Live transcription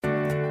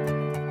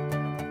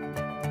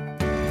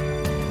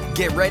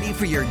Get ready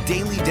for your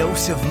daily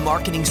dose of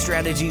marketing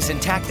strategies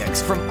and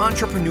tactics from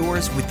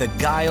entrepreneurs with the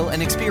guile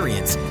and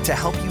experience to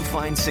help you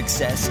find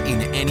success in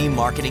any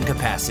marketing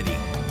capacity.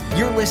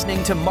 You're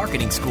listening to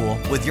Marketing School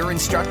with your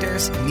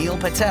instructors, Neil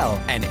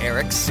Patel and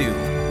Eric Siu.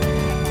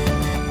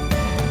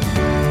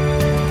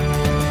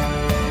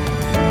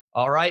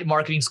 All right,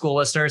 Marketing School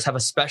listeners, have a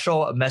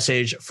special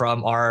message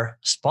from our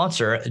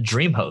sponsor,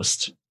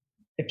 DreamHost.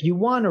 If you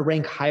want to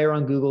rank higher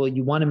on Google,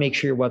 you want to make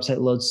sure your website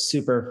loads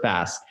super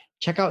fast.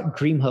 Check out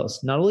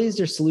DreamHost. Not only is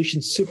their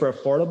solution super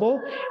affordable,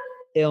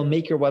 it'll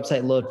make your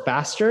website load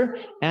faster,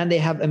 and they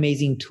have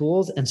amazing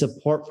tools and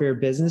support for your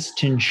business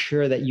to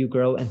ensure that you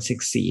grow and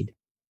succeed.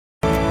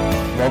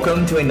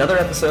 Welcome to another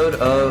episode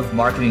of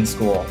Marketing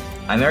School.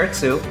 I'm Eric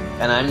Siu.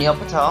 And I'm Neil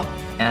Patel.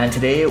 And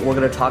today we're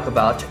going to talk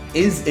about,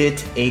 is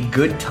it a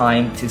good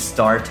time to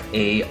start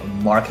a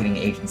marketing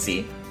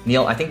agency?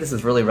 Neil, I think this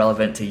is really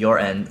relevant to your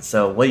end.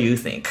 So what do you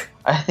think?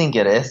 I think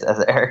it is.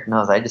 As Eric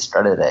knows, I just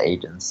started an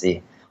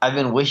agency. I've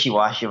been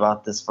wishy-washy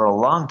about this for a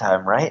long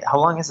time, right? How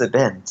long has it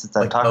been since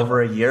I've talked over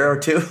a year or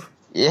two?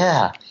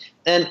 Yeah.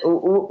 And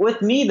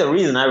with me, the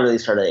reason I really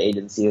started an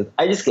agency is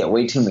I just get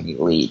way too many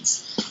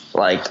leads.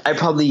 Like, I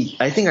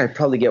think I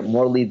probably get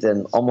more leads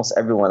than almost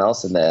everyone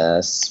else in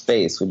the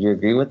space. Would you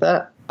agree with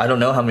that? I don't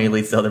know how many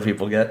leads the other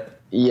people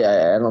get.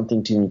 Yeah, I don't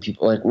think too many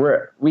people. Like,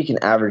 we can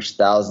average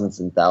thousands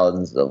and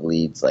thousands of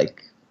leads,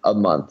 like, a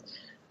month.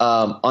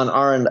 On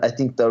our end, I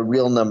think the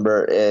real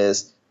number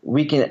is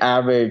we can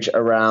average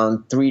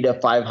around 300 to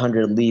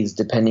 500 leads,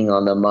 depending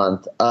on the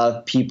month,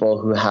 of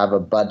people who have a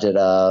budget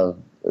of,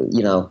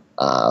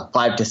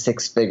 5 to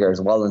 6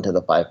 figures, well into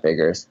the 5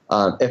 figures,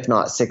 if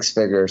not 6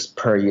 figures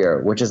per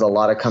year, which is a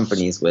lot of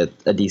companies with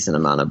a decent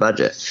amount of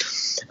budget.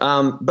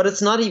 But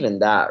it's not even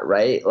that,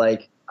 right?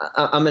 Like,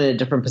 I'm in a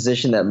different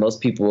position that most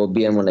people will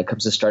be in when it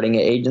comes to starting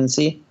an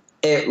agency.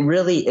 It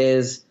really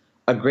is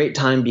a great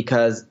time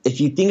because if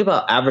you think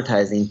about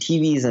advertising,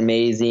 TV is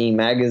amazing,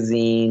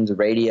 magazines,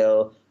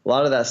 radio, a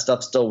lot of that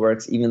stuff still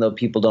works even though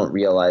people don't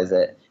realize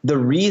it. The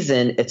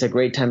reason it's a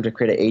great time to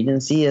create an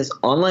agency is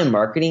online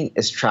marketing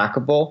is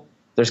trackable.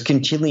 There's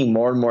continually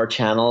more and more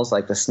channels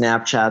like the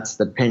Snapchats,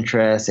 the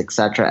Pinterest,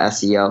 etc.,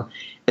 SEO.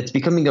 It's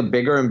becoming a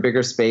bigger and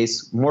bigger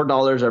space. More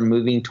dollars are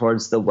moving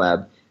towards the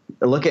web.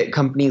 Look at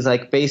companies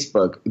like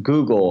Facebook,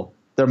 Google.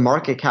 Their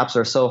market caps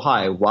are so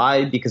high.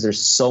 Why? Because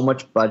there's so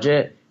much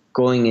budget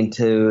going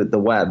into the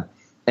web.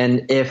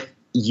 And if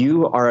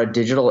you are a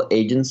digital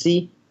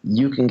agency,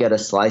 you can get a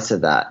slice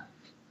of that.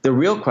 The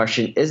real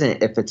question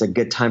isn't if it's a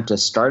good time to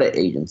start an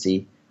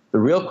agency. The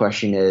real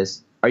question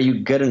is, are you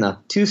good enough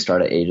to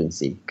start an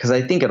agency? Because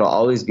I think it'll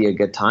always be a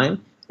good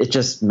time. It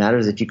just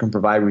matters if you can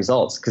provide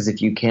results. Because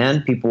if you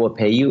can, people will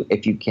pay you.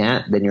 If you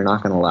can't, then you're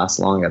not going to last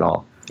long at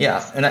all.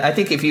 Yeah, and I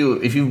think if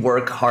you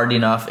work hard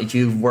enough, if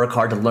you work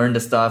hard to learn the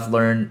stuff,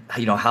 learn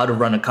how to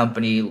run a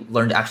company,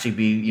 learn to actually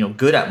be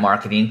good at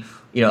marketing,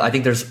 I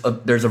think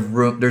there's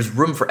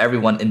room for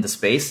everyone in the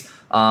space.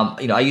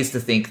 I used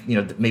to think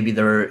maybe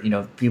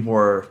people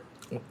were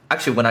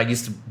actually, when I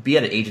used to be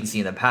at an agency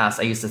in the past,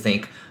 I used to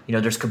think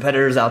there's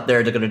competitors out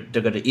there, they're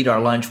gonna eat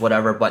our lunch,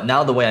 whatever. But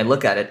now the way I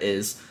look at it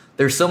is,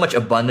 there's so much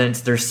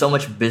abundance, there's so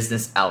much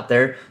business out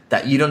there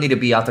that you don't need to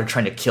be out there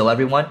trying to kill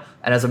everyone.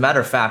 And as a matter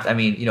of fact, I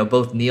mean,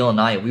 both Neil and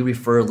I, we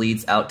refer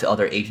leads out to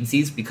other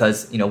agencies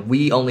because,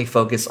 we only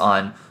focus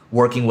on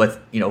working with,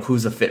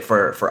 who's a fit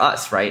for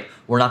us, right?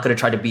 We're not going to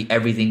try to be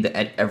everything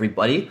to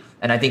everybody.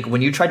 And I think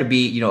when you try to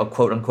be, a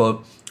quote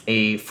unquote,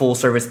 a full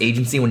service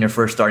agency when you're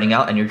first starting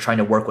out and you're trying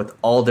to work with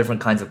all different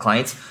kinds of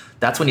clients,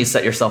 that's when you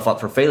set yourself up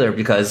for failure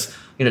because,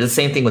 the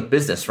same thing with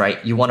business,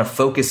 right? You want to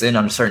focus in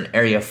on a certain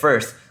area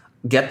first,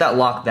 get that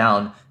locked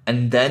down,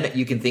 and then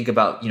you can think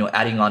about,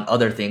 adding on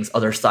other things,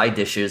 other side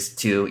dishes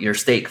to your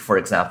steak, for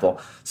example.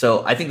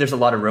 So I think there's a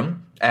lot of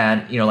room.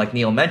 And, like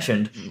Neil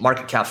mentioned,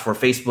 market caps for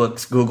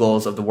Facebook's,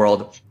 Google's of the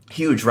world,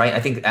 huge, right? I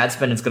think ad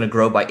spend is going to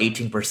grow by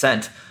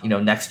 18%,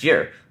 next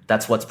year.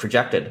 That's what's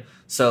projected.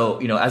 So,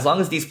 as long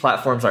as these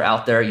platforms are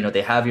out there,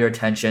 they have your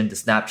attention, the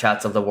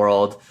Snapchats of the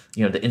world,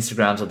 the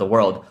Instagrams of the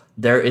world,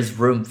 there is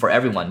room for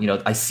everyone.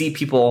 I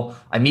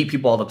meet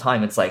people all the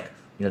time. It's like,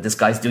 this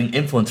guy's doing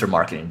influencer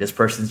marketing. This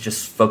person's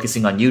just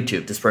focusing on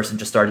YouTube. This person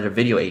just started a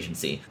video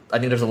agency. I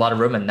think there's a lot of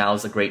room, and now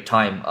is a great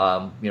time,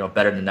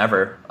 better than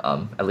ever,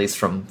 at least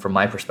from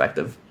my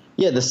perspective.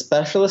 Yeah, the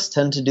specialists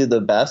tend to do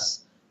the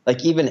best.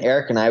 Like even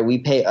Eric and I, we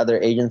pay other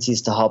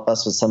agencies to help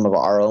us with some of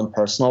our own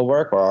personal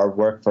work or our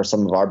work for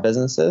some of our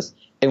businesses,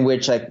 in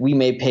which like we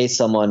may pay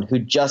someone who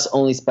just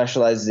only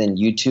specializes in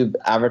YouTube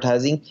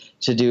advertising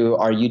to do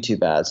our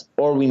YouTube ads.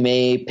 Or we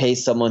may pay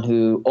someone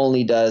who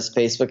only does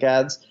Facebook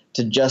ads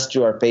to just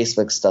do our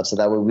Facebook stuff, so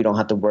that way we don't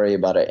have to worry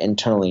about it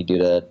internally due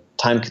to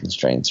time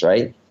constraints,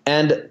 right?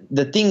 And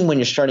the thing when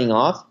you're starting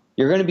off,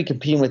 you're going to be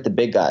competing with the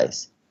big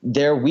guys.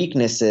 Their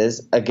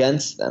weaknesses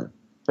against them.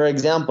 For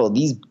example,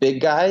 these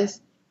big guys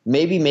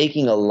may be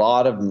making a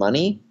lot of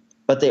money,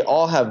 but they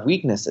all have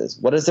weaknesses.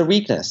 What is their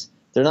weakness?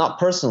 They're not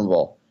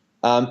personable.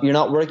 You're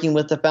not working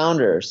with the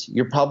founders.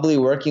 You're probably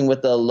working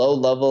with a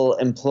low-level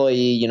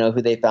employee,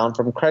 who they found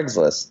from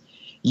Craigslist.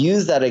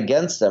 use that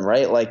against them,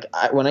 right? Like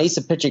when I used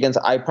to pitch against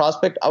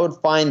iProspect, I would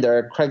find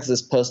their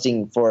Craigslist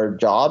posting for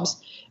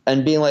jobs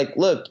and being like,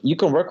 look, you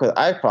can work with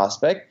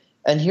iProspect,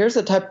 and here's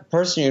the type of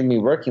person you're going to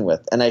be working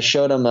with. And I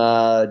showed them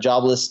a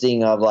job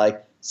listing of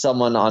like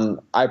someone on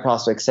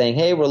iProspect saying,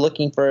 hey, we're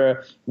looking for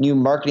a new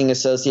marketing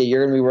associate.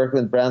 You're going to be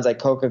working with brands like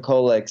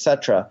Coca-Cola,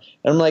 etc.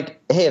 And I'm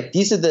like, hey, if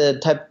these are the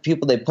type of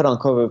people they put on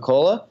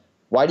Coca-Cola,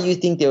 why do you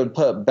think they would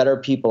put better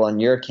people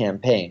on your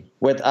campaign?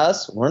 With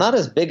us, we're not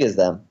as big as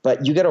them,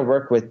 but you got to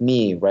work with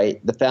me,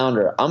 right? The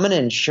founder. I'm going to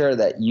ensure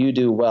that you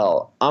do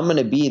well. I'm going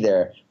to be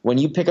there. When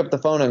you pick up the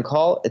phone and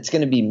call, it's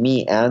going to be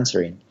me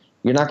answering.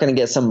 You're not going to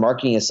get some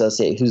marketing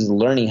associate who's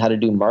learning how to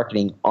do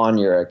marketing on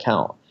your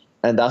account.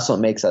 And that's what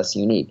makes us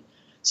unique.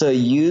 So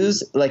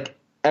use, like,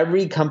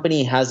 every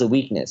company has a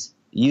weakness.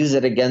 Use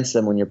it against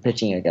them when you're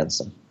pitching against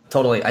them.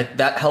 Totally.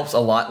 That helps a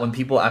lot when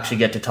people actually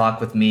get to talk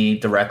with me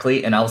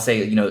directly. And I'll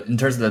say, in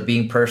terms of the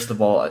being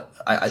personable,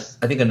 I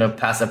think in a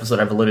past episode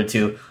I've alluded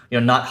to,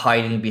 not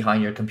hiding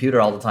behind your computer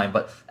all the time,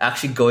 but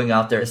actually going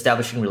out there,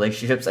 establishing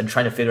relationships and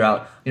trying to figure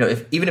out,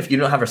 even if you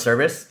don't have a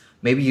service,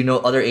 maybe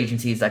other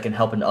agencies that can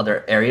help in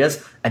other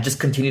areas, and just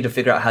continue to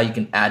figure out how you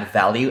can add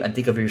value and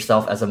think of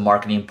yourself as a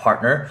marketing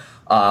partner.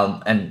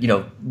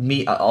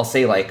 I'll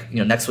say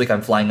next week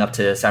I'm flying up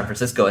to San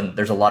Francisco, and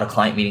there's a lot of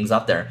client meetings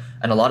up there.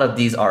 And a lot of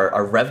these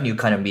are revenue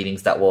kind of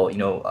meetings that will,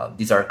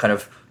 these are kind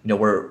of,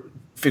 we're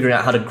figuring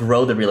out how to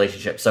grow the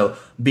relationship. So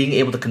being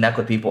able to connect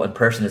with people in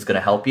person is going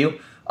to help you.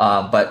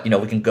 But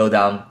we can go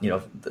down,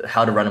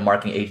 how to run a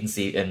marketing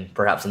agency in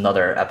perhaps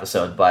another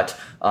episode. But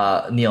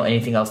Neil,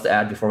 anything else to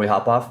add before we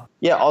hop off?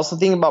 Yeah, also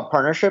think about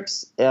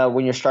partnerships.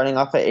 When you're starting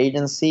off an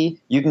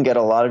agency, you can get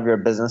a lot of your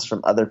business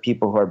from other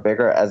people who are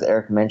bigger. As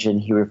Eric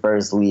mentioned, he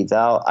refers leads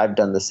out. I've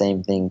done the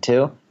same thing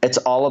too. It's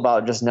all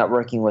about just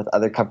networking with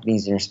other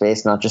companies in your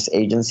space, not just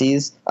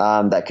agencies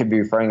that could be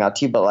referring out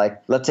to you. But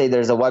like, let's say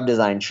there's a web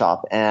design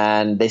shop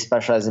and they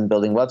specialize in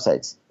building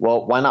websites.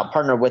 Well, why not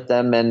partner with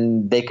them,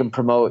 and they can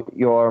promote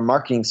your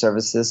marketing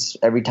services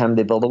every time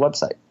they build a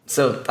website?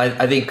 So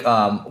I think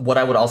what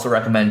I would also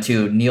recommend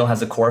too, Neil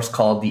has a course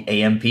called the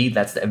AMP.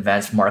 That's the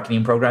Advanced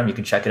Marketing Program. You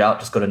can check it out.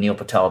 Just go to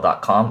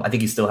neilpatel.com. I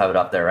think you still have it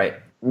up there, right?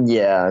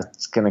 Yeah,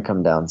 it's going to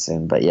come down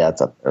soon. But yeah,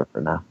 it's up there for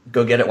now.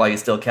 Go get it while you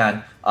still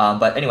can.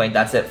 But anyway,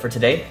 that's it for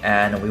today.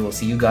 And we will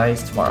see you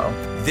guys tomorrow.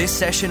 This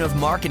session of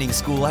Marketing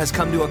School has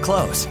come to a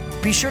close.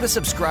 Be sure to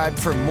subscribe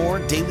for more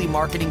daily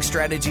marketing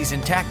strategies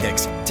and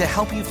tactics to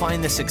help you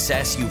find the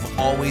success you've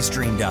always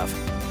dreamed of.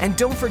 And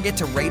don't forget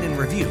to rate and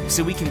review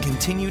so we can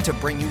continue to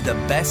bring you the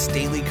best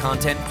daily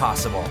content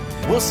possible.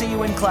 We'll see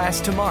you in class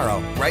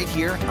tomorrow, right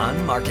here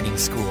on Marketing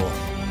School.